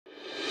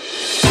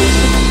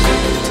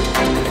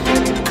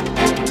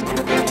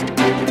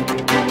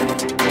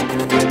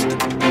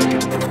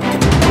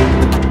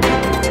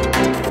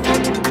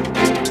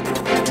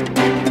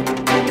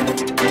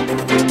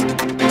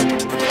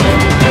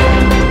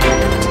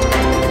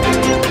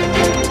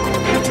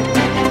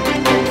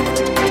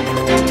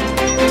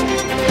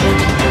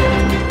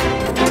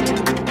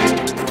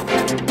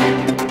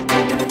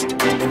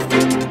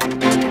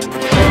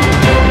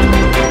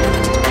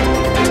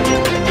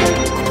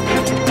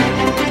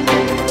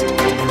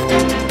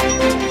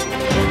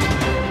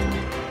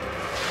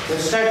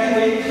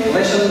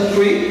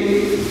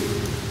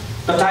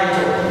The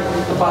title,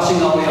 The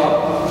Passing Away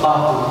of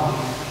Bapu,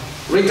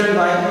 written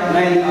by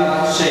Lenin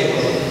Rai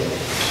Kulung.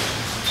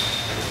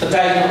 The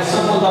title,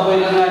 simple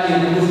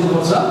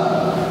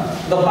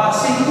The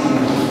Passing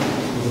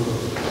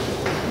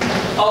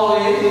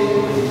Away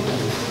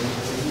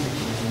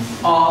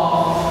of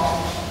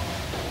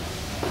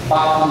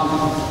Bapu.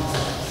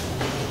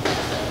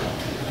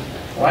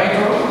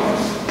 Writer,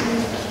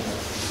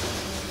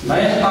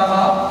 Lenin Rai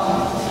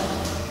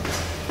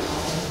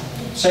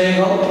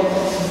Kulung.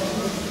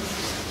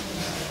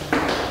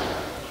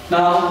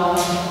 Now,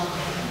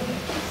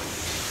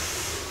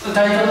 the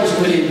title is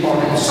very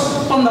important.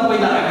 सबभन्दा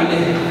पहिला हामीले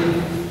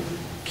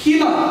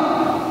किन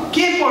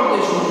के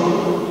पढ्दैछौँ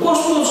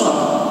कस्तो छ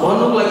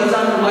भन्नुको लागि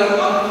जान्नुको लागि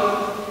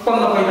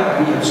सबभन्दा पहिला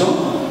हामी हेर्छौँ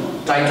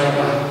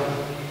टाइटलमा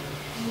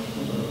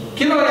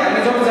किनभने हामी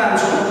जब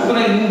जान्छौँ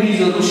कुनै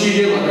मुभिजहरु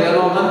सिरियलहरु हेर्न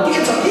आउँदा के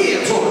छ के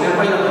हेर्छौ भनेर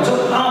पहिला भन्छौँ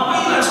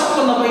पहिला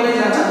सबभन्दा पहिला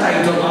जान्छ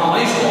टाइटल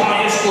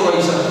यसको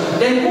रहेछ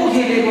त्यहाँ को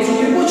खेलेको छ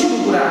त्यो पछिको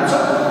कुरा हुन्छ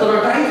तर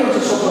टाइटल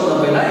चाहिँ सबभन्दा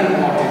पहिला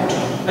इम्पोर्टेन्ट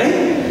है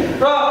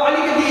र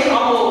अलिकति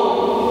अब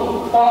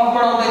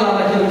पढाउँदै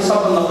गर्दाखेरि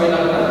सबभन्दा पहिला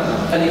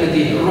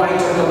अलिकति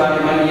राइटरको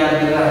बारेमा याद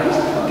दिइराख्नु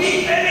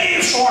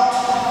भेरी सर्ट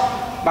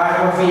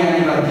बायोग्राफी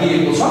यहाँनिर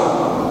दिएको छ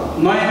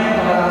Lenin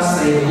Rai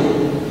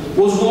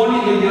was born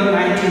in the year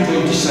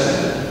 1927.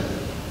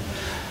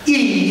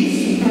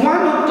 Is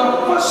one of the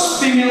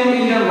first female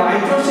Indian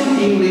writers in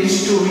English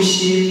to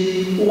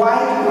receive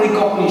wide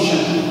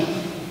recognition.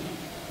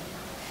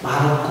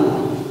 भारतको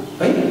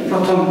है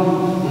प्रथम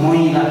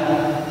महिला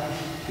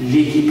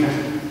लेखिका.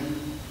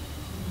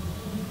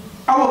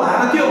 अब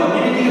भारतीय भन्ने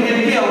बित्तिकै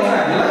के आउँछ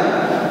हामीलाई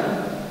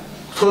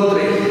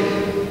थोत्रै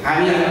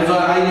हामी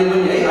अहिले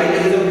पनि है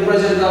अहिले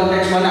प्रेजेन्ट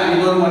कन्टेक्स्टमा हामी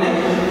गरौँ भने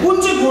कुन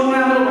चाहिँ फोन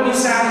राम्रो भने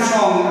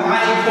स्यामसङ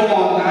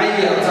आइफोन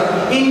आइहाल्छ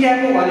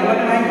इन्डियाको भन्यो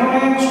भने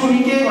माइक्रोम्याक्स कुनै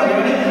के भन्यो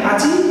भने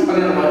आछि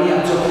भनेर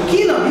भनिहाल्छ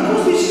किन because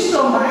this is the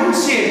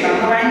mindset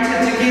हाम्रो माइन्डसेट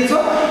चाहिँ के छ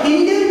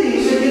इन्डियन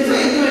थिङ्स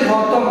चाहिँ एकदमै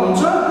खत्तम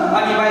हुन्छ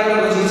अनि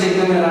बाहिरको चिज चाहिँ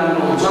एकदमै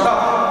राम्रो हुन्छ र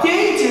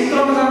त्यही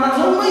क्षेत्रमा जाँदा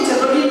जम्मै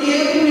क्षेत्र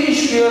every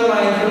स्फियरमा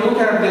look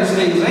at this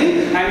things है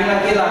हामीलाई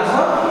के लाग्छ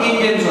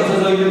इन्डियन्सहरु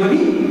चाहिँ जहिले पनि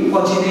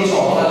पछि नै छ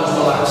होला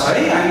जस्तो लाग्छ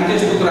है हामी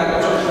त्यस्तो कुरा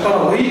गर्छौँ तर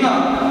होइन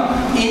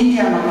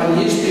इन्डियामा पनि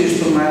यस्तो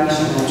यस्तो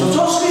मानिसहरू हुन्छ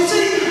जसले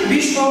चाहिँ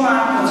विश्वमा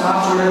आफ्नो छाप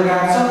छोडेर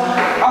गएको छ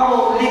अब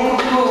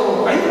लेखकको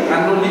है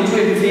हाम्रो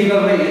लिटरेरी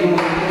फिगरमा हेर्नु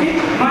कि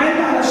लेनिन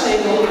राई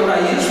एउटा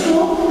यस्तो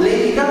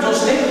लेखिका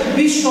जसले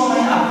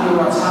विश्वमै आफ्नो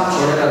एउटा छाप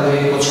छोडेर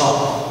गएको छ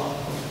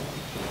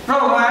र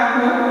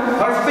उहाँको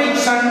her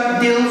fiction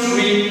deals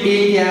with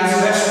India's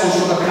response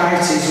to the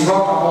crisis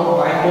brought about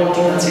by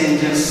political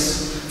changes.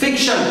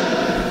 Fiction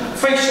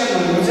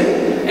भनेको चाहिँ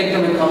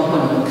एकदमै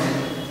काल्पनिक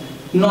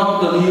not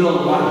the real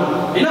one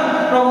हैन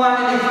र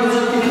उहाँले लेखेको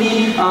जति पनि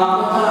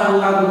कथाहरू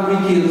उहाँको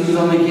कृतिहरू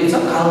जम्मै के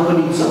छ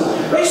काल्पनिक छ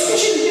र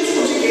स्पेशली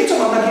त्यसको चाहिँ के छ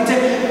भन्दाखेरि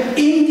चाहिँ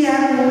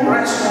इन्डियाको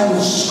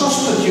रेस्पोन्स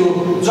कस्तो थियो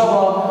जब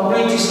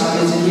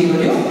ब्रिटिसहरूले चाहिँ के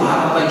गर्यो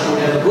भारतलाई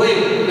छोडेर गयो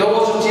there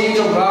was a change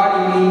of guard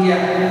in India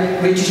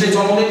ब्रिटिसले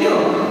चलाउँदै थियो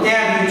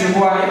त्यहाँ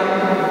ब्रिटिसको आयो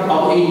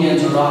अब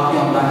इन्डियन्सहरू आफै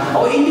आउँदा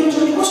अब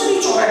इन्डियन्सहरूले कसरी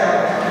चलायो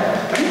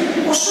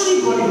कसरी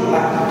गर्यो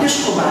होला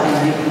त्यसको बारेमा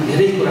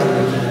धेरै कुरा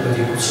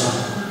लेखिएको छ.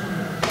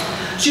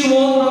 She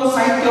won the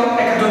Sahitya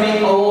Academy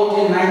Award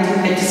in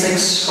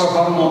 1986 for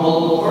her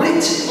novel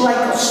Rich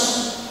Like Us.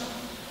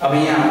 अब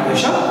यहाँ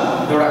आउँदैछ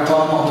एउटा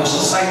टर्म आउँदैछ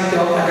साहित्य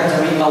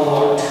एकाडेमी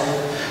अवार्ड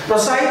र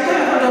साहित्य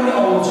एकाडेमी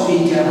अवार्ड चाहिँ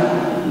इन्डियामा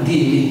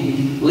दिइने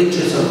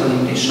लिटरेचरको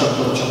निम्ति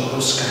सर्वोच्च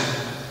पुरस्कार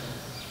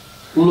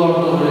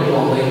लड्दोले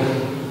पाउँदैन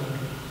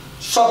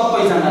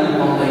सबैजनाले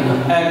पाउँदैन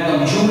एकदम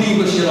जुरी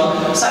बसेर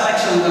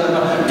सेलेक्सन गरेर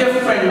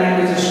डिफरेन्ट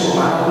ल्याङ्ग्वेजेसको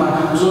भारतमा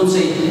जुन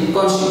चाहिँ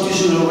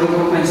कन्स्टिट्युसनल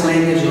रिकग्नाइज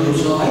ल्याङ्ग्वेजहरू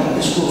छ है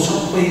त्यसको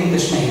सबै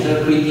त्यसमा हेरेर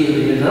कृतिहरू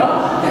हेरेर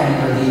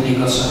त्यहाँनिर दिइने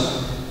गर्छ.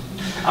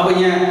 अब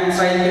यहाँ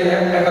साहित्य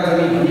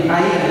एकाडेमी भन्ने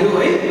आइहाल्यो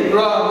है र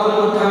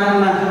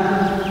गोरुबथानमा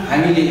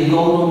हामीले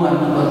गौरव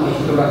मान्नुपर्ने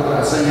एउटा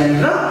कुरा छ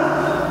यहाँनिर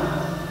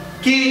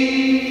कि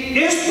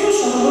यस्तो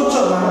सर्वोच्च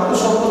भारतको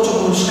सर्वोच्च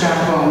पुरस्कार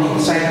पाउने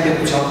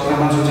साहित्यको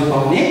क्षेत्रमा जो चाहिँ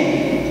पाउने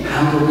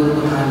हाम्रो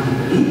गोरुबथानले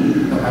पनि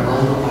एउटा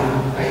गौरव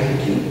पाएको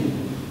थियो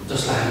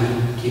जसलाई हामी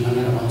के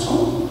भनेर भन्छौँ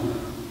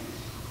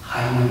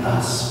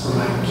हाइमदास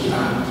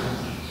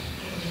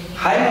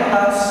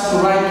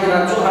राई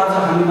किरात जो आज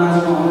हामी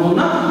माझमा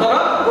हुनुहुन्न तर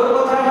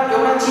गोरुबथानमा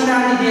एउटा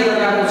चिनानी दिएर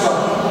गएको छ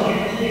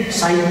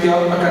साहित्य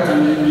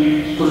एकाडेमी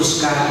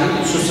पुरस्कारले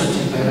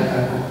सुसज्जित भएर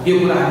गएको यो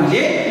कुरा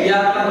हामीले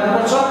याद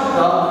राख्नुपर्छ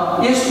र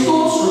यस्तो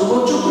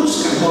सर्वोच्च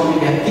पुरस्कार पाउने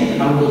व्यक्ति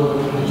हाम्रो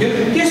गोरुबथानमा थियो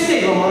त्यस्तै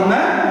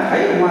गभर्नमा है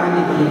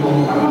उहाँले पनि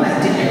पाउनु भएको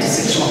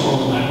 1986 मा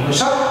पाउनु भएको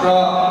छ र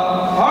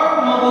हर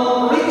नोबल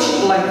रिच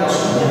लाइक अस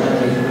भनेर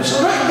लेखेको छ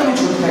र एकदमै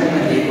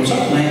छोटकारीमा दिएको छ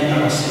लेनिन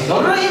राई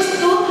र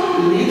यस्तो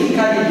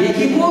लेखिकाले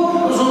लेखेको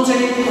जुन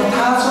चाहिँ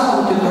कथा छ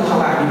त्यो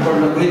कथालाई हामी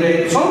पढ्न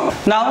गइरहेको छौँ.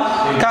 Now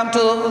come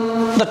to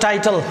the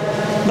title,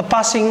 The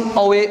Passing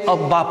Away of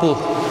Bapu.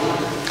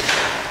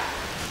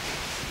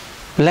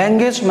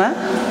 ल्याङ्ग्वेजमा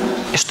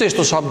यस्तो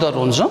यस्तो शब्दहरू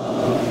हुन्छ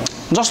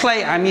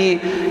जसलाई हामी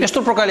यस्तो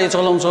प्रकारले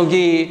चलाउँछौँ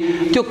कि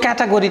त्यो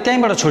क्याटेगोरी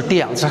त्यहीँबाट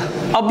छुट्टिहाल्छ।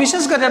 अब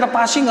विशेष गरेर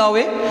पासिङ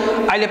अवे,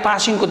 अहिले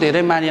पासिङको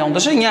धेरै माने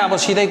आउँदैछ। यहाँ अब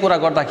सिधै कुरा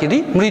गर्दाखेरि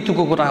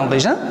मृत्युको कुरा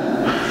आउँदैछ,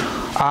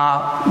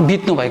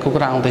 बित्नु भएको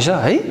कुरा आउँदैछ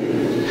है।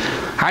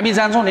 हामी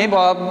जान्छौँ नि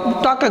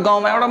टक्कै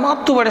गाउँमा एउटा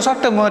मत्तुबाट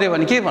सट्टै मऱ्यो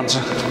भने के भन्छ,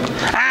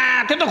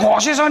 त्यो त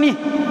खसेछ नि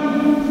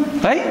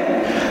है।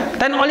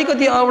 त्यहाँदेखि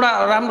अलिकति एउटा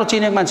राम्रो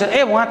चिनेको मान्छे,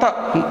 उहाँ त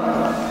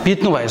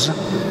बित्नु भएछ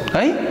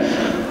है।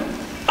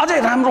 अझै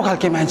राम्रो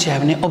खालके मान्छे आयो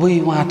भने अब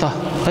उहाँ त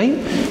है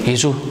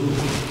हिजो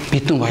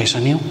बित्नु भएछ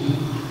नि।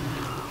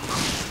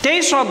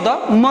 त्यही शब्द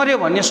मर्यो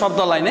भन्ने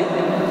शब्दलाई नै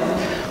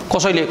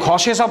कसैले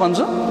खसेछ भन्छ,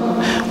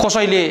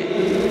 कसैले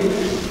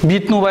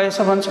बित्नु भएछ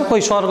भन्छ,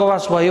 कोही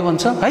स्वर्गवास भयो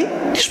भन्छ है।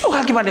 त्यस्तो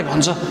खालकेबाटै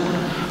भन्छ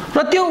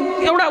र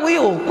त्यो एउटा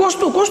उयो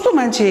कस्तो कस्तो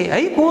मान्छे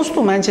है, कस्तो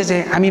मान्छे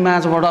चाहिँ हामी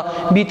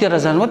माझबाट बितेर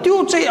जानुभयो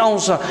त्यो चाहिँ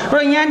आउँछ। र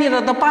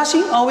यहाँनिर द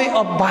पासिङ अवे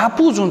अफ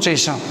बापु जुन चाहिँ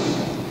छ,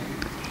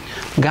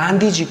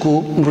 गान्धीजीको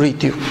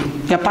मृत्यु,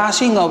 यहाँ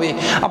पासिङ अवे।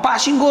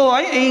 पासिङको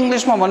है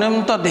इङ्ग्लिसमा भन्यो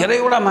भने त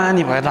धेरैवटा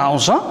मानी भएर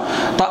आउँछ।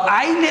 त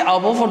अहिले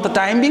अब फर द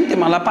टाइम बिङ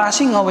तिमीहरूलाई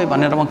पासिङ अवे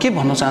भनेर म के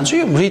भन्न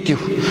चाहन्छु, यो मृत्यु,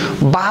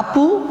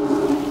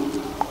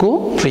 बापुको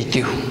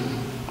मृत्यु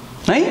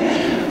है।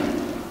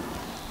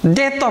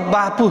 डेथ अफ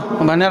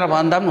बापु भनेर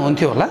भन्दा पनि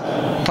हुन्थ्यो होला,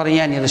 तर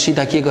यहाँनिर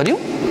सिधा के गर्यो,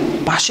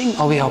 पासिङ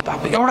अवे अफ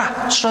बापु। एउटा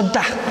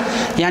श्रद्धा,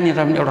 यहाँनिर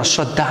पनि एउटा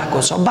श्रद्धाको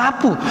छ।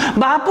 बापु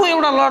बापु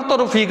एउटा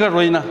लडतरो फिगर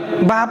होइन।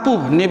 बापु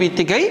भन्ने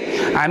बित्तिकै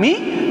हामी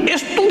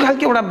यस्तो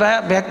खालको एउटा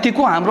व्यक्तिको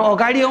हाम्रो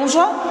अगाडि आउँछ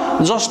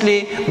जसले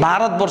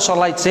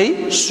भारतवर्षलाई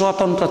चाहिँ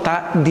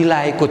स्वतन्त्रता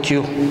दिलाएको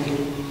थियो,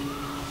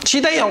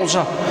 सिधै आउँछ।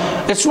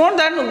 It's not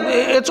that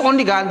it's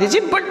only Gandhiji,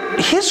 but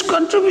his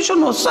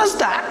contribution was such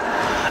that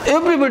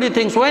everybody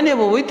thinks,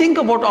 whenever we think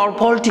about our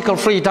political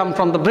freedom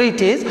from the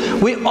British,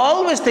 we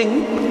always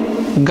think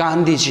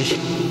Gandhiji.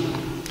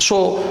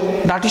 So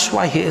that is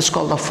why he is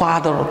called the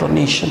father of the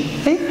nation.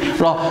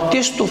 र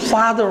त्यस्तो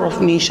father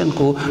of nation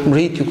को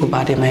मृत्युको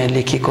बारेमा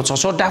लेखेको छ।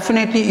 So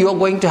definitely you are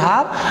going to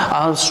have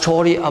a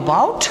story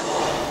about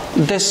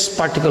this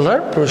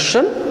particular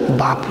person,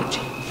 Bapuji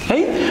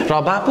है।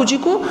 र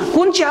बापुजीको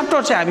कुन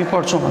च्याप्टर चाहिँ हामी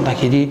पढ्छौँ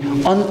भन्दाखेरि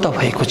अन्त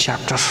भएको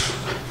च्याप्टर।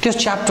 त्यो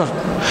च्याप्टर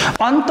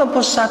अन्त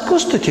पश्चात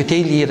कस्तो थियो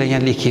त्यही लिएर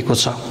यहाँ लेखिएको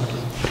छ।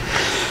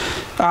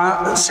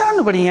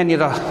 सानोबढी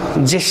यहाँनिर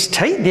जेस्ट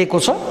है दिएको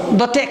छ।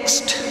 The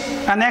text,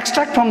 an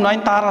extract from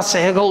Nayanthara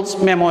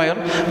Sehgal's memoir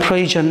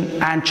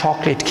Prison and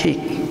Chocolate Cake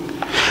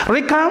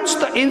recounts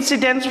the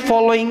incidents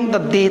following the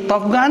death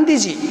of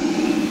Gandhiji.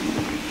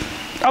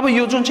 अब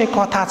यो जुन चाहिँ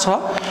कथा छ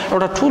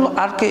एउटा ठुलो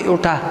अर्कै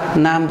एउटा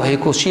नाम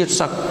भएको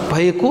शीर्षक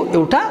भएको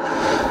एउटा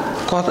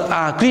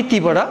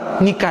कृतिबाट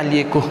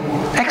निकालिएको,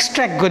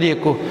 एक्सट्र्याक्ट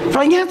गरिएको।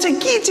 र यहाँ चाहिँ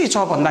के चाहिँ छ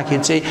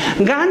भन्दाखेरि चाहिँ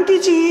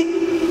गान्धीजी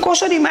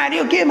कसरी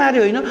मार्यो के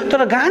मार्यो होइन,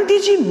 तर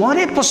गान्धीजी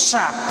मरे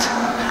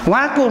पश्चात,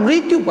 उहाँको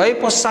मृत्यु भए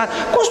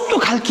पश्चात कस्तो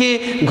खालके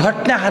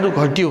घटनाहरू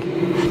घट्यो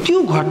त्यो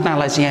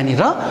घटनालाई चाहिँ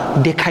यहाँनिर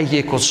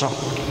देखाइएको छ।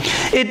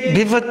 It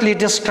vividly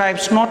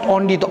describes not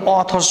only the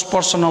author's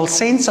personal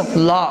sense of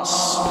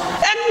loss,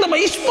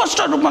 एकदमै स्पष्ट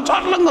रूपमा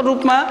चर्लङ्ग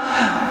रूपमा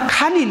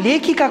खाली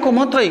लेखिकाको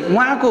मात्रै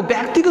उहाँको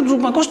व्यक्तिगत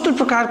रूपमा कस्तो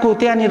प्रकारको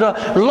त्यहाँनिर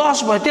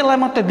लस भयो त्यसलाई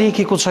मात्रै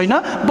देखेको छैन,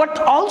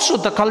 but also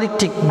the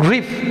collective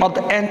grief of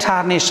the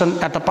entire nation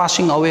at the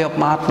passing away of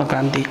Mahatma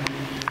Gandhi.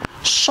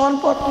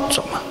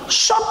 सर्वोच्चमा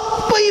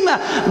सबैमा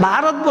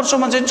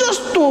भारतवर्षमा चाहिँ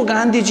जस्तो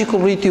गान्धीजीको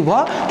मृत्यु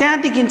भयो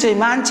त्यहाँदेखि चाहिँ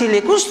मान्छेले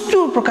कस्तो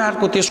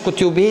प्रकारको त्यसको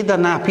त्यो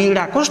वेदना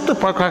पीडा कस्तो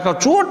प्रकारको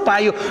चोट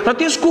पायो र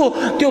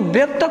त्यसको त्यो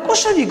व्यक्त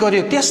कसरी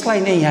गर्यो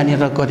त्यसलाई नै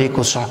यहाँनिर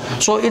गरेको छ।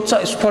 So it's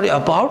a story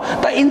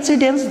about the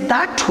incidents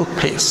that took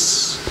place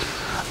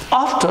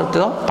after the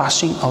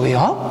passing away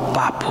of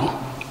बापु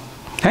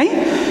है।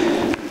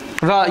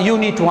 र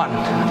युनिट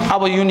 1,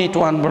 अब युनिट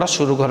 1 बाट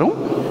सुरु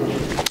गरौँ।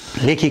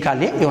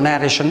 लेखिकाले यो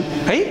नरेसन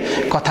है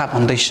कथा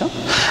भन्दैछ।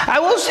 I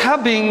was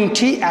having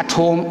tea at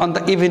home on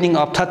the evening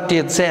of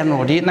 30th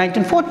January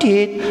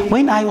 1948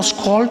 when I was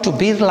called to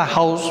Birla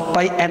House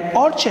by an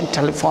urgent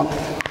telephone.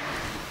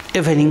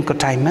 इभिनिङको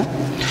टाइममा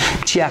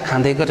चिया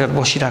खाँदै गरेर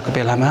बसिरहेको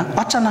बेलामा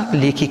अचानक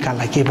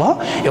लेखिकालाई के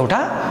भयो, एउटा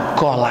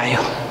कल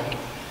आयो।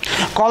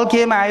 कल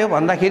केमा आयो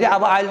भन्दाखेरि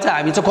अब अहिले चाहिँ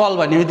हामी चाहिँ कल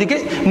भन्ने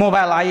बित्तिकै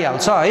मोबाइल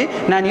आइहाल्छ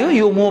है नानी हो,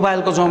 यो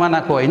मोबाइलको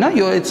जमानाको होइन,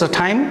 यो it's a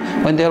time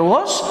when there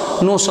was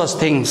no such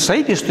things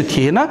है, त्यस्तो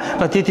थिएन।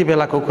 र त्यति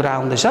बेलाको कुरा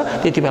आउँदैछ,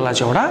 त्यति बेला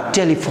चाहिँ एउटा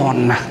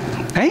टेलिफोनमा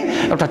है,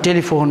 एउटा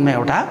टेलिफोनमा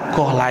एउटा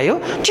कल आयो,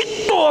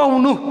 छिट्टो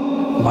आउनु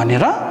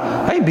भनेर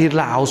है,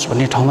 बिरला हाउस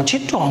भन्ने ठाउँमा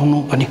छिट्टो आउनु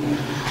भन्यो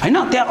हैन।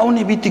 त्यहाँ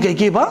आउने बित्तिकै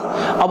के भयो,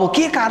 अब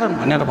के कारण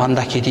भनेर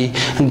भन्दाखेरि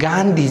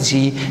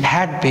Gandhiji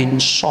had been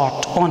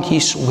shut on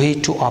his way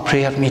to a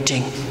prayer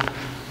meeting.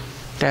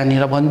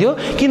 त्यहाँनिर भनिदियो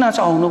किन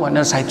चाहिँ आउनु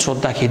भनेर सायद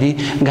सोद्धाखेरि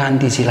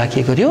गान्धीजीलाई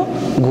के गर्यो,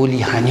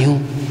 गोली हान्यो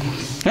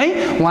है।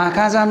 उहाँ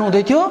कहाँ जानु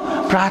हुँदै थियो,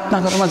 प्रार्थना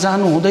गर्नमा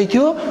जानु हुँदै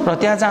थियो र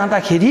त्यहाँ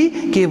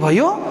जाँदाखेरि के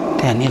भयो,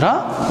 त्यहाँनिर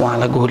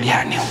उहाँलाई गोली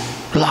हान्यो।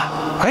 ल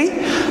है,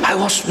 आई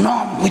वाज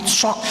नम विथ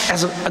सक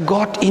as I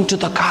got into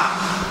the car.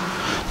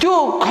 त्यो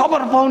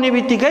खबर पाउने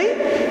बित्तिकै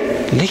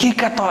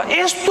लेखिका त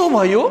यस्तो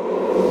भयो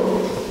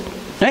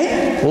है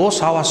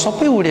होस हवा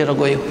सबै उडेर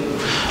गयो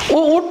ऊ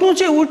उठ्नु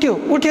चाहिँ उठ्यो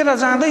उठेर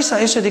जाँदैछ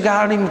यसरी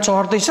गाडीमा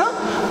चढ्दैछ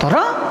तर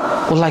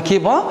उसलाई के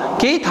भयो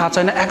केही थाहा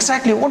छैन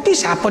एक्ज्याक्टली व्हाट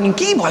इज ह्यापनिङ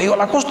के भयो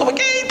होला कस्तो भयो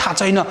केही थाहा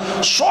छैन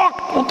सक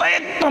ऊ त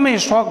एकदमै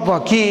सक भयो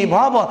के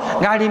भयो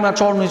गाडीमा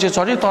चढ्नु चाहिँ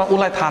चढ्यो तर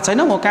उसलाई थाहा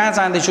छैन म कहाँ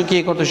जाँदैछु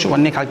के गर्दैछु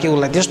भन्ने खालके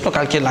उसलाई त्यस्तो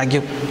खालके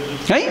लाग्यो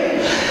है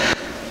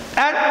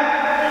एट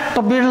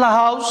द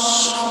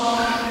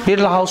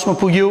बिर्ला हाउसमा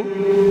पुग्यो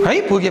है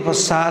पुगे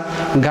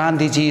पश्चात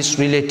गान्धीजी's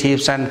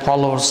relatives and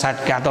followers had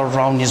gathered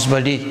around his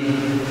body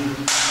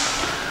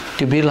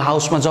त्यो बिर्ला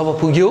हाउसमा जब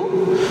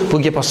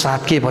पुगे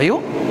पश्चात के भयो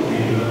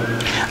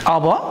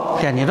अब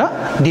त्यहाँनिर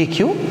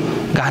देखियो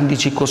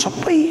गान्धीजीको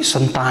सबै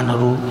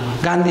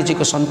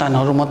गान्धीजीको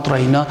सन्तानहरू मात्र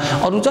होइन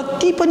अरू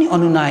जति पनि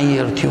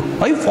अनुयायीहरू थियो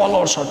है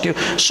फलोवर्सहरू थियो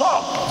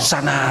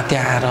सबजना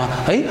त्यहाँ आएर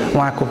है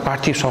उहाँको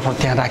पार्थिव शरीर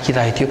त्यहाँ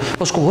राखिरहेको थियो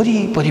उसको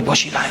वरिपरि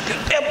बसिरहेको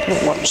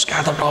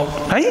थियो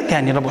है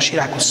त्यहाँनिर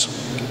बसिरहेको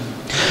छ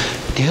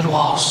There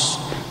was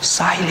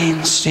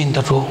silence in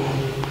the room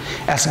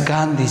as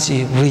Gandhiji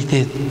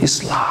breathed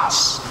his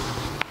last.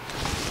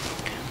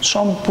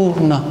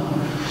 सम्पूर्ण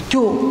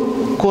त्यो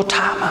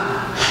कोठामा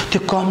त्यो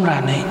कमरा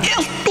नै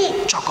यस्तो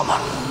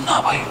चकमन्न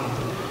भयो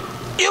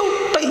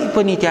एउटै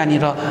पनि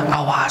त्यहाँनिर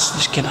आवाज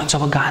निस्केन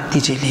जब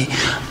गान्धीजीले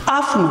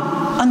आफ्नो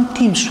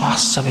अन्तिम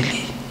श्वास जब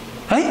लिए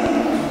है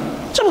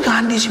जब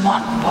गान्धीजी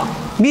मर्नुभयो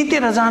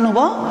बितेर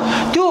जानुभयो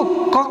त्यो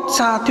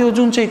कक्षा त्यो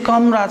जुन चाहिँ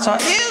कमरा छ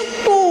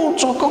यस्तो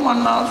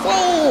चकमन्न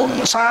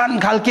सान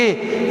खालके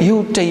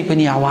एउटै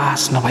पनि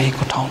आवाज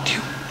नभएको ठाउँ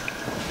थियो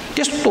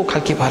त्यस्तो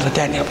खालके भएर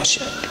त्यहाँनिर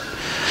बसिरहेको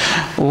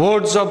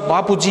Words of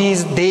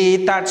Bapuji's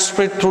death that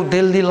spread through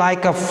Delhi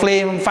like a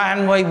flame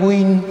fan by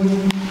wind.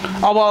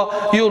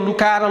 अब यो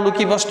लुकाएर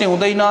लुकी बस्ने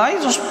हुँदैन है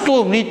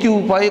जस्तो मृत्यु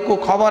भएको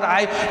खबर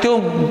आयो त्यो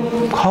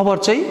खबर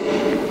चाहिँ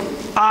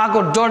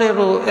आगो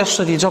डढेरो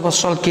यसरी जब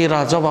सल्केर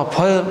जब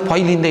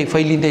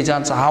फैलिँदै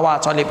जान्छ हावा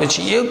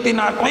चलेपछि एक दिन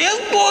आको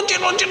यस्तो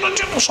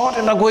चिनो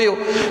सरेर गयो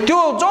त्यो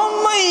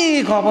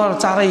जम्मै खबर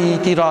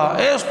चारैतिर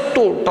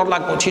यस्तो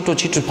डरलाग्दो छिटो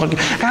फर्क्यो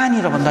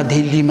कहाँनिर भन्दा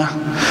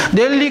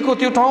दिल्लीको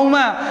त्यो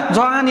ठाउँमा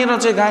जहाँनिर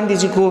चाहिँ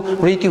गान्धीजीको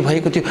मृत्यु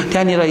भएको थियो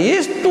त्यहाँनिर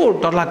यस्तो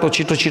डरलाग्दो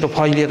छिटो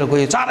फैलिएर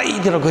गयो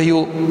चारैतिर गयो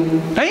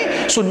है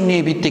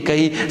सुन्ने बित्तिकै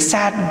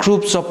sad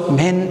groups of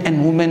men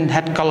and women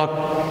had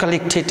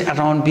collected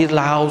around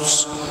Birla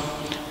House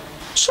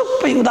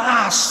सबै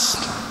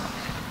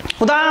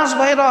उदास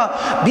भएर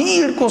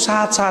भिडको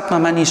साथमा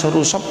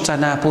मानिसहरू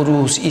सबजना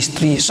पुरुष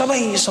स्त्री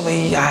सबै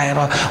आएर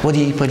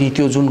वरिपरि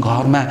त्यो जुन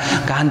घरमा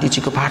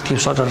गान्धीजीको पार्थिव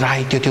शरीर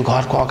राखेको थियो त्यो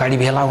घरको अगाडि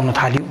भेला हुन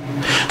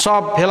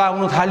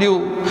थाल्यो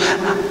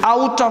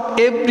out of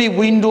every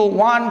window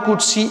one could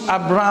see a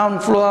brown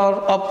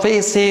floor of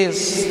faces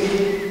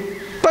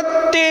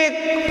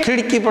प्रत्येक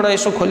खिड्कीबाट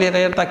यसो खोलेर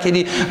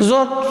हेर्दाखेरि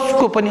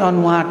जसको पनि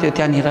अनुहार थियो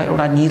त्यहाँनिर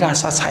एउटा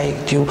निराशा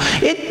छाएको थियो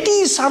यति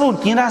साह्रो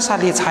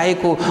निराशाले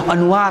छाएको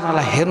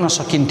अनुहारलाई हेर्न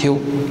सकिन्थ्यो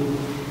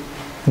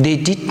they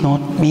did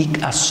not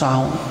make a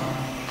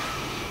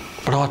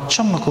sound र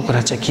अचम्मको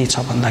कुरा चाहिँ के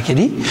छ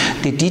भन्दाखेरि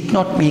they did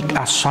not make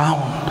a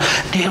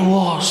sound there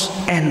was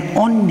an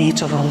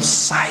unnatural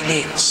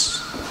silence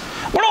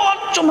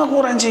अचम्मको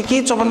कुरा चाहिँ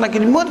के छ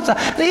भन्दाखेरि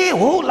मर्छ ए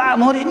होला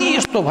मरे नि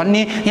यस्तो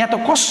भन्ने यहाँ त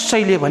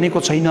कसैले भनेको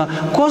छैन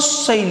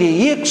कसैले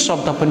एक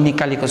शब्द पनि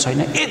निकालेको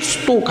छैन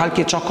यस्तो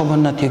खालके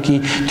चक्कबन्न थियो कि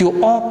त्यो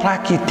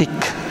अप्राकृतिक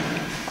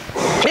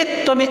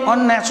एकदमै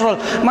अननेचरल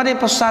मरे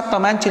पश्चात त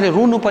मान्छेले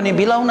रुनु पनि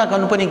बिलाउन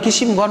गर्नु पनि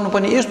किसिम गर्नु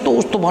पनि यस्तो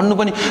उस्तो भन्नु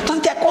पनि तर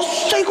त्यहाँ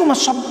कसैकोमा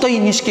शब्दै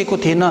निस्केको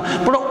थिएन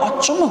बडो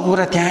अचम्मको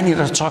कुरा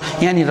त्यहाँनिर छ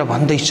यहाँनिर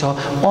भन्दैछ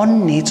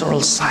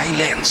अननेचरल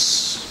साइलेन्स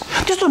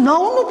त्यस्तो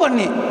नहुनु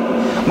पर्ने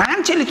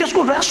मान्छेले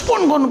त्यसको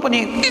रेस्पोन्ड गर्नुपर्ने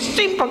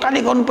किसिम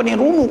प्रकारले गर्नुपर्ने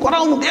रुनु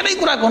कराउनु धेरै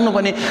कुरा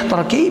गर्नुपर्ने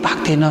तर केही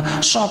भएको थिएन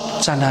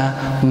सबजना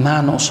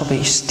मानव सबै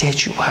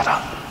स्ट्याच्यु भएर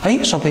है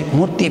सबै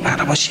मूर्ति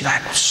भएर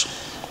बसिरहेको छ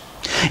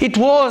It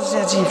was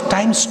as if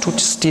time stood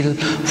still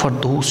for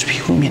those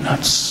few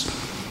minutes.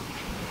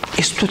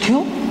 यस्तो थियो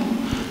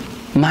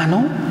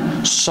मानव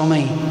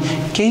समय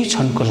केही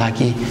क्षणको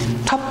लागि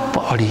ठप्प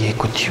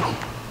अडिएको थियो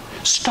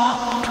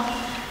स्टप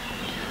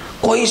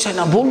कोही छैन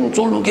बोल्नु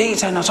चोल्नु केही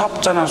छैन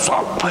सबजना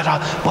सब भएर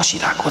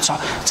बसिरहेको छ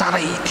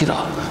चारैतिर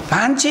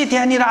मान्छे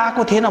त्यहाँनिर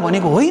आएको थिएन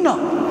भनेको होइन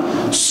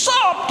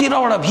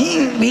सबतिरबाट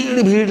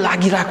भिड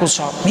लागिरहेको छ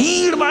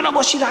भिडबाट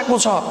बसिरहेको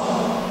छ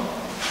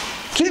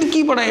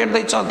खिड्कीबाट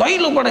हेर्दैछ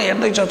दैलोबाट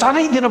हेर्दैछ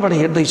चारैतिरबाट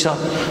हेर्दैछ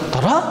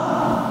तर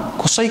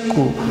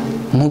कसैको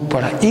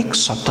मुखबाट एक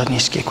शब्द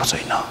निस्केको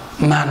छैन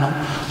मानव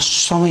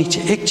समय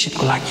चाहिँ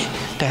एकछिनको लागि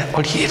त्यहाँ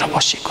अडिएर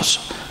बसेको छ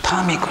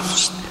थामेको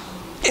छ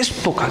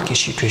यस्तो खालको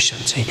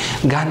सिचुएसन चाहिँ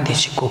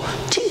गान्धीजीको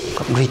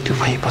ठिक मृत्यु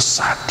भए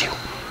पश्चात थियो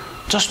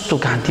जस्तो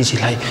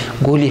गान्धीजीलाई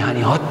गोली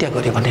हानी हत्या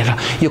गर्यो भनेर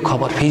यो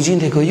खबर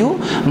फिजिँदै गयो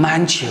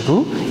मान्छेहरू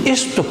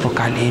यस्तो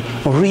प्रकारले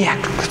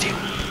रियाक्ट गर्यो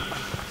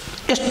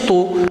यस्तो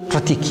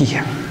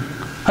प्रतिक्रिया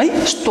है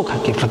यस्तो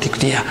खालको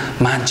प्रतिक्रिया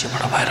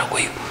मान्छेबाट भएर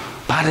गयो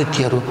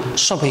भारतीयहरू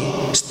सबै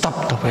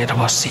स्तब्ध भएर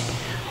बसे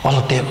all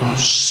of them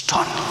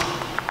stunned.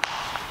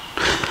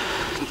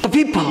 The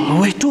people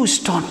were too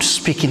stunned to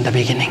speak in the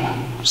beginning.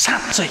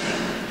 साँच्चै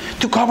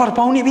त्यो खबर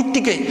पाउने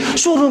बित्तिकै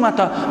सुरुमा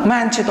त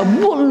मान्छे त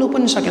बोल्नु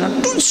पनि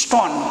सकेन. टु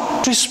स्टन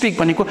टु स्पिक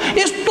भनेको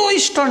यस्तो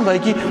स्टन भयो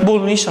कि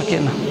बोल्नै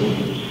सकेन.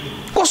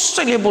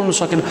 कसैले बोल्नु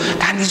सकेन.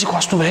 गान्धीजी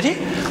खस्नु भयो अरे,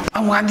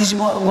 गान्धीजी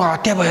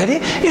हत्या भयो अरे,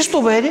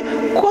 यस्तो भयो अरे,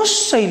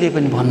 कसैले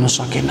पनि भन्नु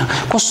सकेन.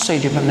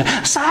 कसैले पनि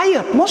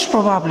सायद most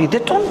probably they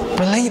don't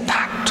believe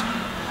that.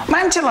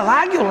 मान्छेलाई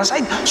लाग्यो होला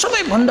सायद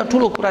सबैभन्दा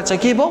ठुलो कुरा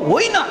चाहिँ के भयो,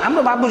 होइन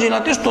हाम्रो बाबुजीलाई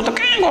त्यस्तो त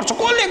कहाँ गर्छ,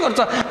 कसले गर्छ,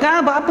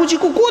 कहाँ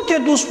बाबुजीको को थियो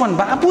दुश्मन,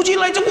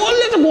 बाबुजीलाई चाहिँ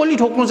कसले चाहिँ गोली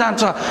ठोक्नु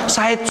जान्छ.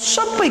 सायद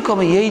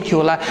सबैकोमा यही थियो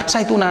होला.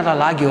 सायद उनीहरूलाई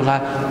लाग्यो होला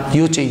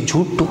यो चाहिँ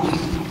झुटो,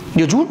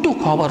 यो झुटो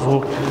खबर हो.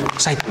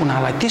 सायद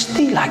उनीहरूलाई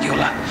त्यस्तै लाग्यो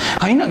होला.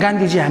 होइन,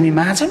 गान्धीजी हामी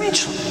माझमै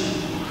छौँ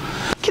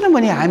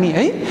किनभने हामी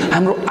है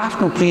हाम्रो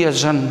आफ्नो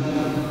प्रियजन,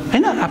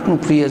 होइन आफ्नो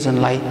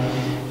प्रियजनलाई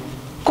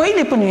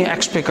कहिले पनि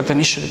एक्सपेक्ट गर्दैन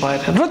यसरी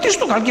भएर. र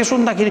त्यस्तो खालके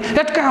सुन्दाखेरि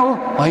एट कहाँ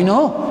हो, होइन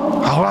हो,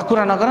 हावा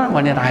कुरा नगर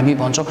भनेर हामी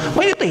भन्छौँ.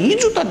 मैले त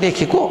हिजो त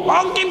देखेको,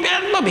 अघि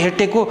बिहान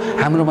भेटेको,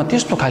 हाम्रोमा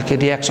त्यस्तो खालके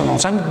रियाक्सन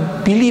आउँछ. हामी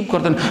बिलिभ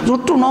गर्दैन,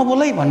 झुटो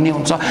नबोलै भन्ने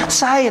हुन्छ.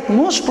 सायद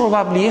मोस्ट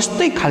प्रोबाब्ली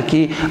यस्तै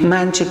खालके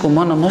मान्छेको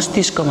मन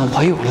मस्तिष्कमा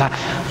भयो होला,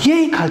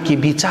 यही खालके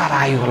विचार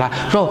आयो होला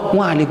र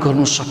उहाँले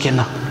गर्नु सकेन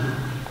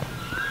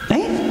है,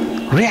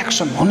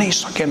 रियाक्सन हुनै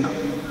सकेन.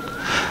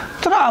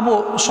 तर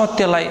अब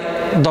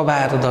सत्यलाई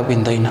दबाएर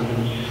दबिँदैन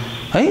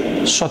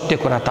है, सत्य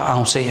कुरा त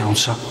आउँछै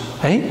आउँछ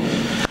है.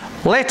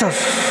 Later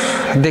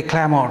they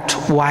clamored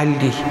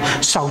wildly,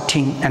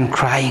 shouting and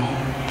crying.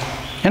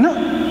 हैन,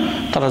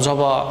 तर जब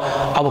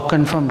अब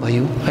कन्फर्म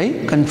भयो है,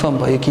 कन्फर्म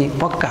भयो कि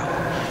पक्का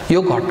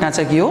यो घटना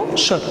चाहिँ के हो,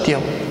 सत्य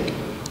हो,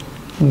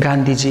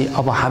 गान्धीजी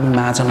अब हामी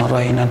माझमा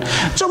रहेनन्.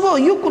 जब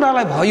यो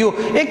कुरालाई भयो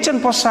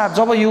एकछिन पश्चात,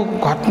 जब यो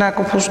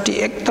घटनाको पुष्टि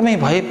एकदमै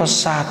भए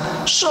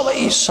पश्चात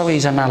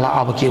सबैजनालाई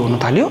अब के हुन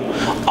थाल्यो,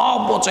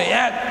 अब चाहिँ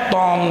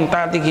एकदम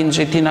त्यहाँदेखि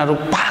चाहिँ तिनीहरू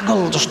पागल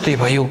जस्तै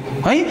भयो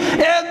है.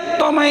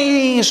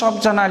 एकदमै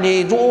सबजनाले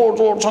जोड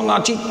जोडसँग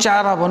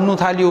चिच्चाएर भन्नु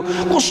थाल्यो,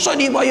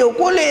 कसरी भयो,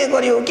 कसले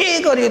गर्यो, के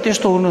गर्यो,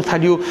 त्यस्तो हुनु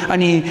थाल्यो.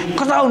 अनि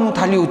कराउनु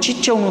थाल्यो,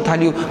 चिच्याउनु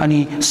थाल्यो.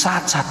 अनि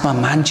साथसाथमा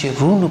मान्छे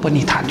रुनु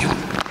पनि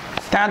थाल्यो.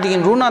 त्यहाँदेखि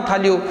रुन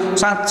थाल्यो.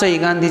 साँच्चै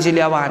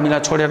गान्धीजीले अब हामीलाई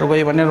छोडेर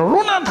गयो भनेर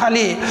रुन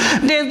थाले.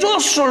 They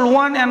जोस्टल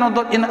one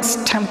another in a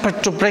स्ट्याम्पेड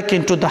to brake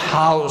into the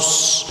house.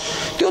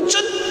 त्यो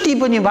जति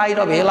पनि बाहिर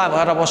भेला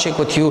भएर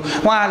बसेको थियो,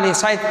 उहाँले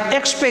सायद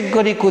एक्सपेक्ट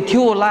गरेको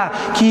थियो होला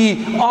कि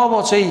अब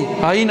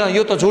चाहिँ होइन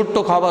यो त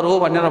झुटो खबर हो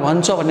भनेर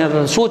भन्छ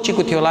भनेर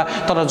सोचेको थियो होला.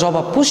 तर जब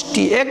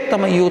पुष्टि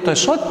एकदमै यो त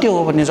सत्य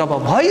हो भन्ने जब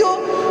भयो,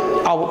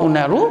 अब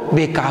उनीहरू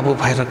बेकाबु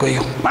भएर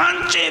गयो.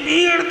 मान्छे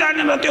भिड,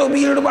 त्यहाँनिर त्यो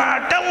भिडमा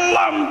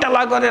टेल्लम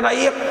टेला गरेर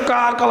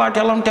एकअर्कालाई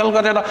टेलम टेल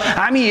गरेर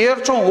हामी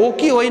हेर्छौँ हो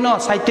कि होइन,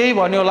 सायद त्यही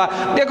भन्यो होला,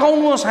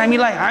 देखाउनुहोस्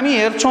हामीलाई, हामी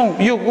हेर्छौँ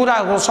यो कुरा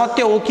हो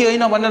सत्य हो कि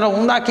होइन भनेर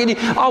हुँदाखेरि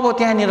अब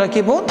त्यहाँनिर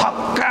के भयो,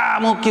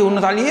 धक्कामुक्की हुन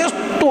थाल्यो,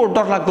 यस्तो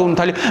डरलाग्दो हुन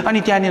थाल्यो. अनि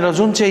त्यहाँनिर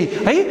जुन चाहिँ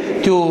है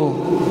त्यो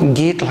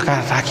गेट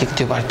लगाएर राखेको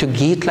थियो, त्यो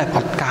गेटलाई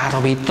फत्काएर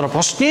भित्र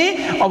पस्ने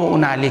अब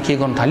उनीहरूले के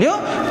गर्नु थाल्यो,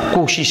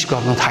 कोसिस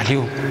गर्नु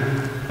थाल्यो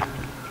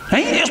है.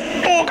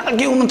 यस्तो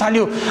खालके हुन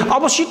थाल्यो.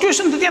 अब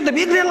सिचुएसन त त्यहाँ त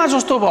बिग्रेला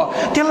जस्तो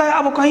भयो. त्यसलाई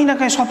अब कहीँ न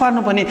कहीँ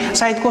सपार्नु पनि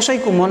सायद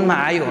कसैको मनमा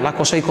आयो होला,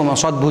 कसैकोमा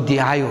सद्बुद्धि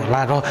आयो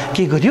होला र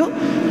के गर्यो,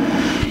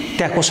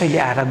 त्यहाँ कसैले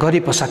आएर गरे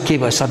पश्चात के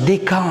भएछ,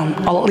 they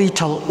com a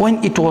little when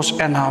it was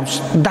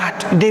announced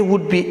that they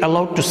would be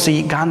allowed to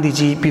see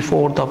Gandhiji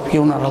before the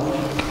funeral.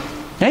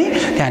 है,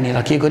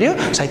 त्यहाँनिर के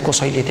गर्यो, सायद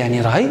कसैले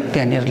त्यहाँनिर है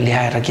त्यहाँनिर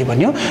ल्याएर के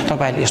भन्यो,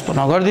 तपाईँहरूले यस्तो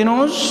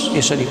नगरिदिनुहोस्,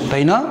 यसरी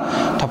हुँदैन,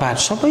 तपाईँहरू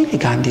सबैले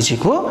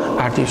गान्धीजीको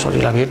पार्थिव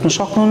शरीरलाई भेट्न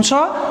सक्नुहुन्छ,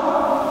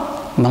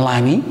 मलाई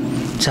हामी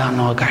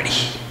जान अगाडि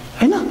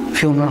होइन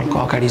फ्युनरलको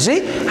अगाडि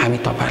चाहिँ हामी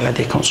तपाईँहरूलाई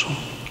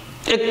देखाउँछौँ,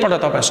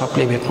 एकपल्ट तपाईँ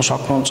सबले भेट्न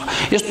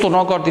सक्नुहुन्छ, यस्तो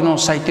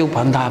नगरिदिनुहोस्. सायद त्यो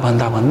भन्दा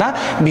भन्दा भन्दा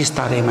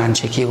बिस्तारै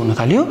मान्छे के हुन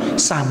थाल्यो,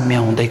 साम्य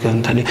हुँदै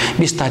गउन थाल्यो.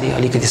 बिस्तारै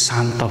अलिकति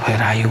शान्त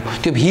भएर आयो.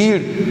 त्यो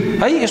भिड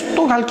है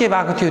यस्तो खालके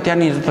भएको थियो,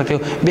 त्यहाँनिर त त्यो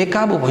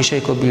बेकाबु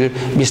भइसकेको भिड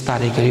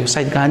बिस्तारै गयो.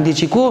 सायद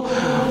गान्धीजीको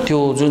त्यो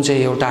जुन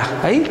चाहिँ एउटा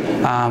है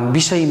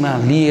विषयमा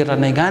लिएर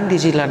नै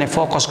गान्धीजीलाई नै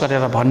फोकस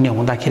गरेर भन्ने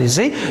हुँदाखेरि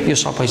चाहिँ यो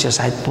सबै चाहिँ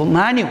सायद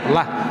मान्यो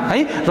होला है.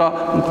 र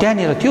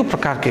त्यहाँनिर त्यो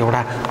प्रकारको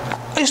एउटा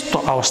यस्तो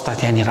अवस्था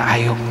त्यहाँनिर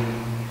आयो.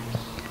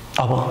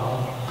 अब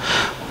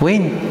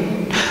when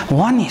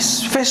one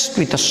is faced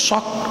with the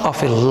shock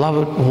of a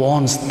loved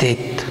one's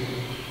death,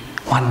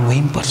 one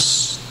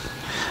whimpers.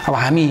 अब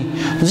हामी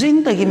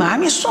जिन्दगीमा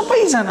हामी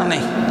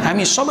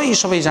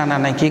सबैजना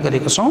नै के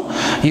गरेको छौँ,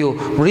 यो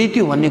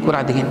मृत्यु भन्ने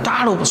कुरादेखि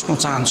टाढो बस्न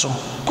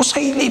चाहन्छौँ.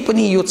 कसैले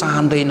पनि यो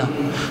चाहँदैन.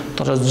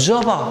 तर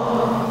जब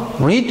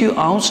मृत्यु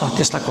आउँछ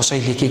त्यसलाई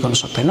कसैले के गर्न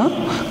सक्दैन,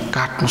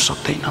 काट्न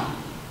सक्दैन.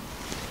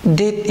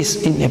 डेथ इज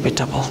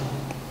इनएभिटेबल,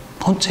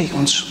 हुन्छै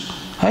हुन्छ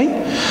है.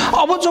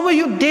 अब जब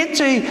यो डेथ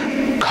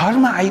चाहिँ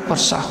घरमा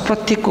आइपर्छ,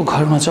 प्रत्येकको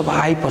घरमा जब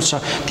आइपर्छ,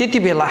 त्यति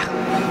बेला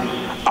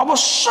अब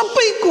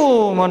सबैको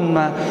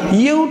मनमा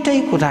एउटै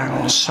कुरा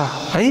आउँछ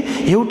है,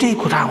 एउटै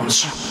कुरा आउँछ.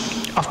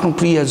 आफ्नो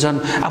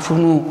प्रियजन,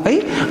 आफ्नो है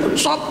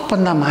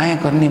सबभन्दा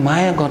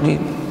माया गर्ने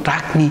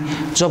राख्ने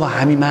जब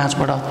हामी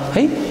माझबाट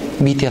है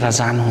बितेर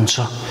जानुहुन्छ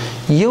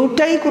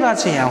एउटै कुरा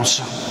चाहिँ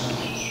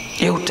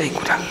आउँछ एउटै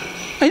कुरा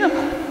हैन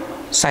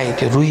सायद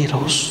त्यो रुएर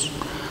होस्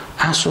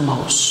आँसुमा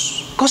होस्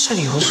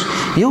कसरी होस्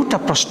एउटा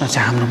प्रश्न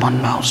चाहिँ हाम्रो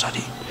मनमा आउँछ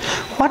अरे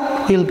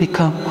what will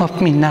become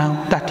of me now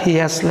that he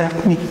has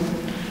left me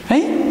है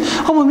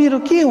अब मेरो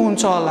के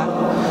हुन्छ होला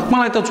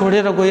मलाई त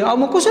छोडेर गयो अब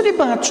म कसरी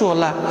बाँच्छु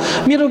होला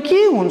मेरो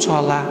के हुन्छ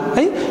होला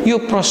है यो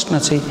प्रश्न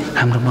चाहिँ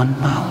हाम्रो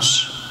मनमा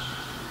आउँछ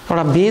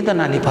एउटा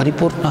वेदनाले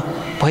भरिपूर्ण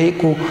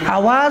भएको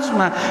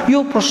आवाजमा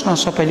यो प्रश्न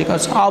सबैले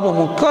गर्छ अब म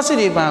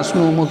कसरी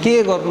बाँच्नु म के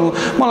गर्नु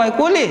मलाई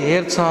कसले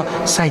हेर्छ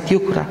सायद यो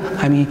कुरा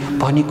हामी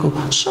भनेको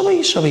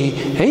सबै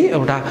है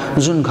एउटा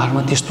जुन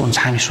घरमा त्यस्तो हुन्छ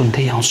हामी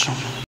सुन्दै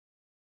आउँछौँ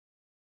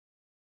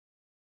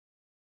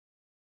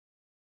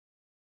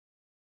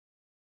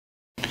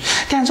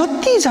त्यहाँ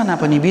जतिजना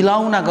पनि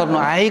बिलाउना गर्नु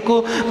आएको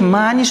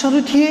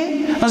मानिसहरू थिए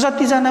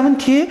जतिजना पनि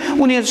थिए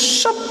उनीहरू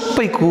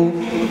सबैको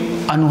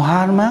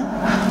अनुहारमा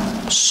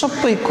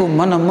सबैको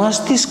मन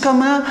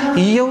मस्तिष्कमा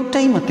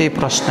एउटै मात्रै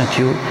प्रश्न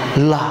थियो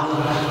ल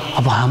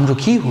अब हाम्रो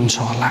के हुन्छ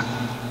होला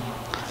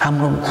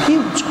हाम्रो के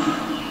हुन्छ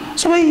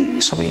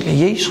सबैले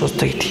यही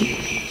सोच्दै थिए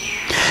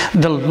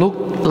the look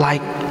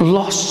like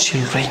lost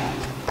children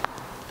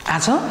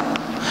आज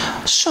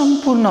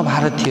सम्पूर्ण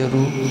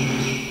भारतीयहरू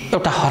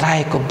एउटा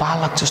हराएको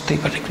बालक जस्तै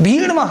गरेको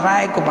भिडमा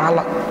हराएको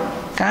बालक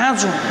कहाँ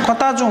जाउँ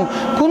कता जाउँ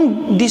कुन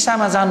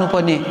दिशामा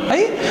जानुपर्ने है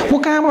म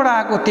कहाँबाट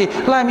आएको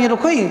थिएँ ला मेरो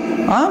खोइ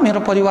मेरो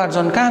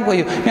परिवारजन कहाँ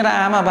गयो मेरो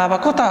आमा बाबा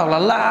कता होला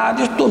ला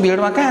त्यस्तो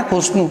भिडमा कहाँ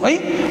खोज्नु है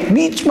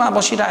बिचमा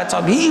बसिरहेछ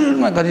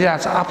भिडमा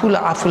गरिरहेछ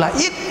आफूलाई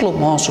एक्लो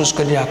महसुस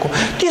गरिरहेको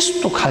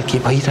त्यस्तो खालके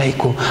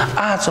भइरहेको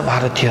आज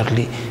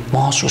भारतीयहरूले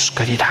महसुस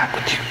गरिरहेको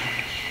थियो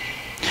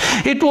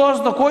It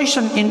was the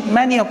question in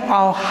many of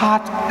our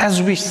hearts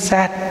as we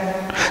sat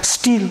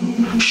still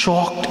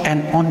shocked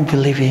and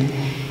unbelieving.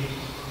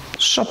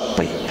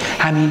 सबै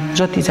हामी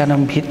जतिजना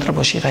भित्र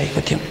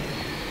बसिरहेको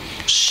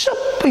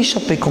थियौँ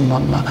सबैको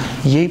मनमा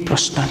यही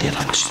प्रश्न लिएर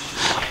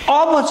बस्यो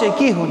अब चाहिँ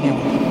के हुने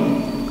हो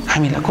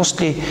हामीलाई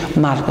कसले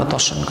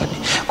मार्गदर्शन गर्ने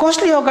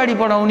कसले अगाडि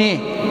बढाउने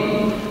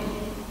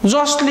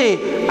जसले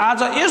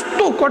आज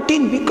यस्तो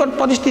कठिन विकट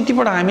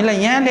परिस्थितिबाट हामीलाई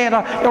यहाँ ल्याएर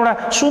एउटा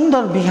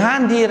सुन्दर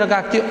बिहान दिएर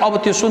गएको थियो अब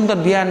त्यो सुन्दर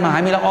बिहानमा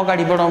हामीलाई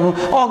अगाडि बढाउनु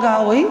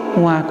अगावै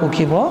उहाँको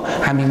के भयो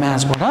हामी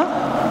माझबाट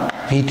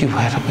मृत्यु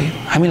भएर गयो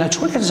हामीलाई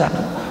छोडेर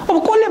जानु अब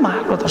कसले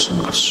मार्गदर्शन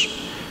गर्छ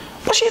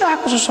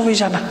बसिरहेको छ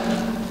सबैजना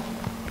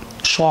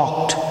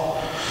सक्ड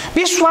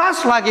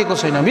विश्वास लागेको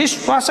छैन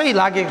विश्वासै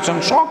लागेको छैन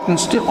सक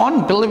स्टिल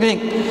अनबिलिभिङ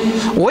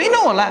होइन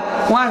होला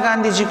उहाँ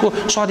गान्धीजीको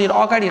शरीर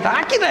अगाडि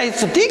राखिरहेको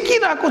छ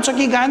देखिरहेको छ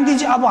कि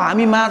गान्धीजी अब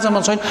हामी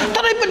माझमा छैन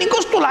तरै पनि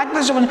कस्तो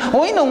लाग्दैछ भने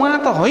होइन उहाँ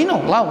त होइन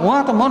होला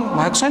उहाँ त मन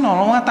भएको छैन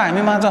होला उहाँ त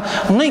हामी माझ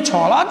नै छ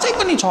होला अझै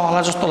पनि छ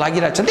होला जस्तो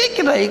लागिरहेको छ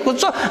देखिरहेको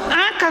छ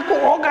आँखाको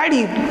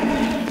अगाडि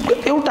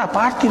एउटा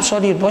पार्थिव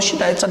शरीर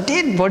बसिरहेछ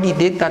डेड बडी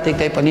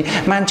देख्दै पनि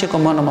मान्छेको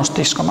मन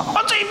मस्तिष्कमा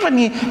अझै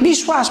पनि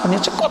विश्वास भन्ने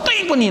चाहिँ कतै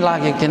पनि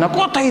लागेको थिएन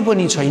कतै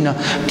पनि छैन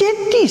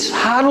त्यति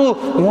साह्रो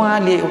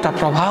उहाँले एउटा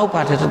प्रभाव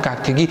पारेर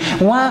गएको थियो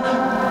कि उहाँ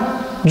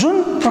जुन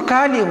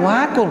प्रकारले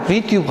उहाँको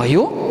मृत्यु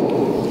भयो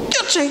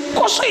त्यो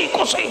चाहिँ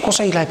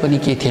कसैलाई पनि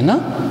के थिएन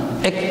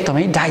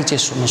एकदमै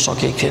डाइजेस्ट हुन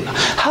सकेको थिएन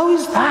हाउ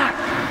इज द्याट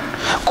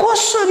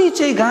कसरी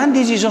चाहिँ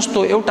गान्धीजी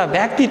जस्तो एउटा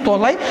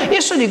व्यक्तित्वलाई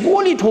यसरी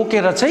गोली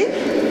ठोकेर चाहिँ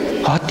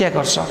हत्या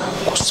गर्छ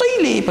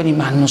कसैले पनि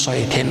मान्नु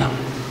सकेको थिएन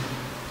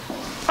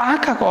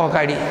आँखाको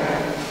अगाडि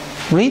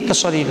मृत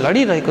शरीर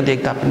लडिरहेको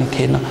देख्दा पनि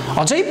थिएन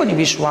अझै पनि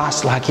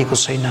विश्वास लागेको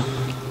छैन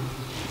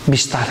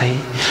बिस्तारै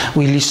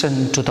we listen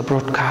to the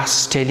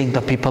broadcast telling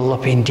the people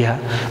of India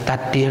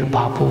that their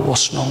babu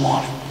was no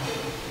more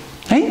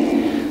है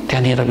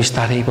त्यहाँनिर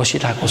बिस्तारै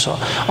बसिरहेको छ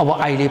अब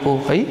अहिले पो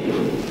है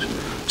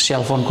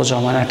सेलफोनको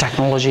जमाना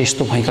टेक्नोलोजी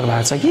यस्तो भयङ्कर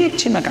भएको छ कि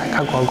एकछिनमा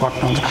कहाँ कल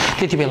गर्नु हुन्छ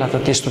त्यति बेला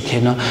त त्यस्तो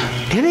थिएन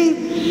धेरै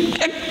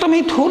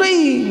एकदमै थोरै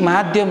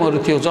माध्यमहरू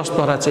थियो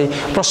जसद्वारा चाहिँ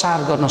प्रसार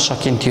गर्न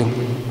सकिन्थ्यो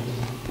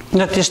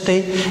र त्यस्तै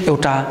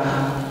एउटा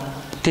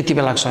त्यति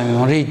बेलाको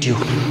समयमा रेडियो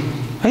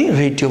है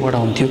रेडियोबाट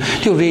हुन्थ्यो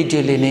त्यो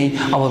रेडियोले नै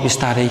अब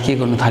बिस्तारै के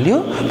गर्नु थाल्यो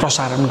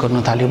प्रसारण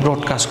गर्नु थाल्यो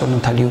ब्रोडकास्ट गर्नु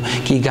थाल्यो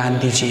कि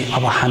गान्धीजी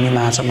अब हामी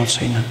माझमा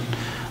छैनन्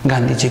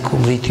गान्धीजीको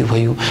मृत्यु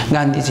भयो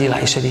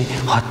गान्धीजीलाई यसरी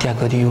हत्या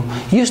गरियो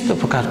यस्तो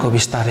प्रकारको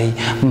बिस्तारै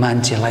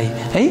मान्छेलाई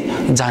है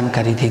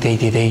जानकारी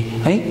दिँदै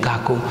है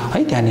गएको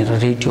है त्यहाँनिर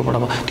रेडियोबाट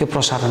त्यो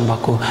प्रसारण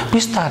भएको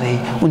बिस्तारै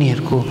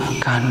उनीहरूको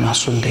कानमा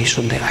सुन्दै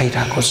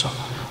आइरहेको छ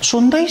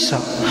सुन्दैछ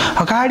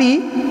अगाडि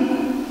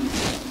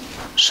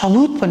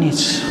सबुत पनि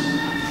छ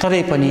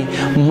तरै पनि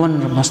मन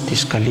र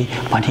मस्तिष्कले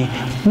भने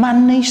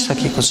मान्नै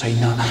सकेको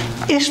छैन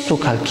यस्तो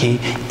खालके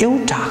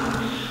एउटा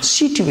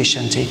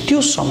सिचुएसन चाहिँ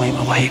त्यो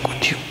समयमा भएको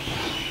थियो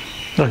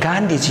र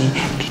गान्धीजी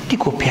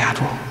त्यतिको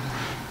प्यारो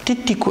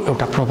त्यतिको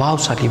एउटा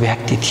प्रभावशाली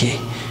व्यक्ति थिए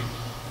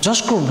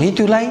जसको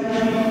मृत्युलाई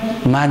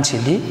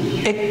मान्छेले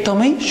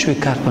एकदमै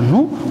स्वीकार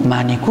गर्नु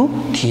मानेको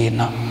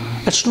थिएन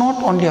it's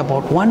not only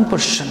about one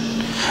person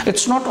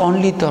it's not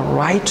only the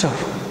writer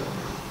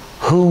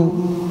who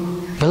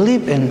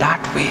believe in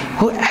that way,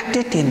 who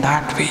acted in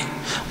that way,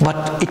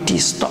 but it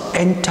is the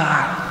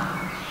entire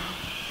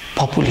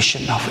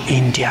population of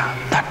India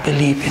that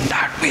believe in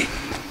that way.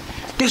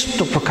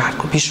 त्यस्तो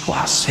प्रकारको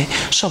विश्वास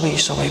चाहिँ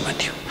सबैमा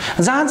थियो।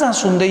 जहाँ जहाँ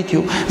सुन्दै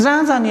थियो,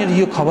 जहाँ जहाँनिर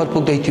यो खबर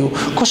पुग्दै थियो,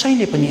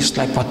 कसैले पनि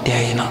यसलाई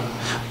पत्याएन।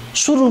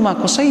 सुरुमा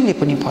कसैले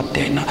पनि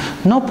पत्याएन,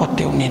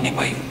 नपत्याउने नै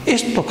भयो।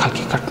 यस्तो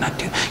खालको घटना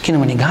थियो,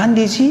 किनभने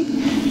गान्धीजी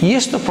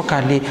यस्तो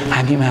प्रकारले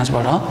हामी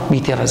माझबाट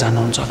बितेर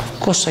जानुहुन्छ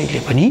कसैले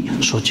पनि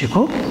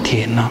सोचेको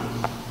थिएन।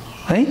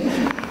 है,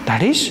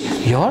 that is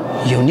your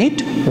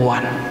unit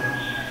 1.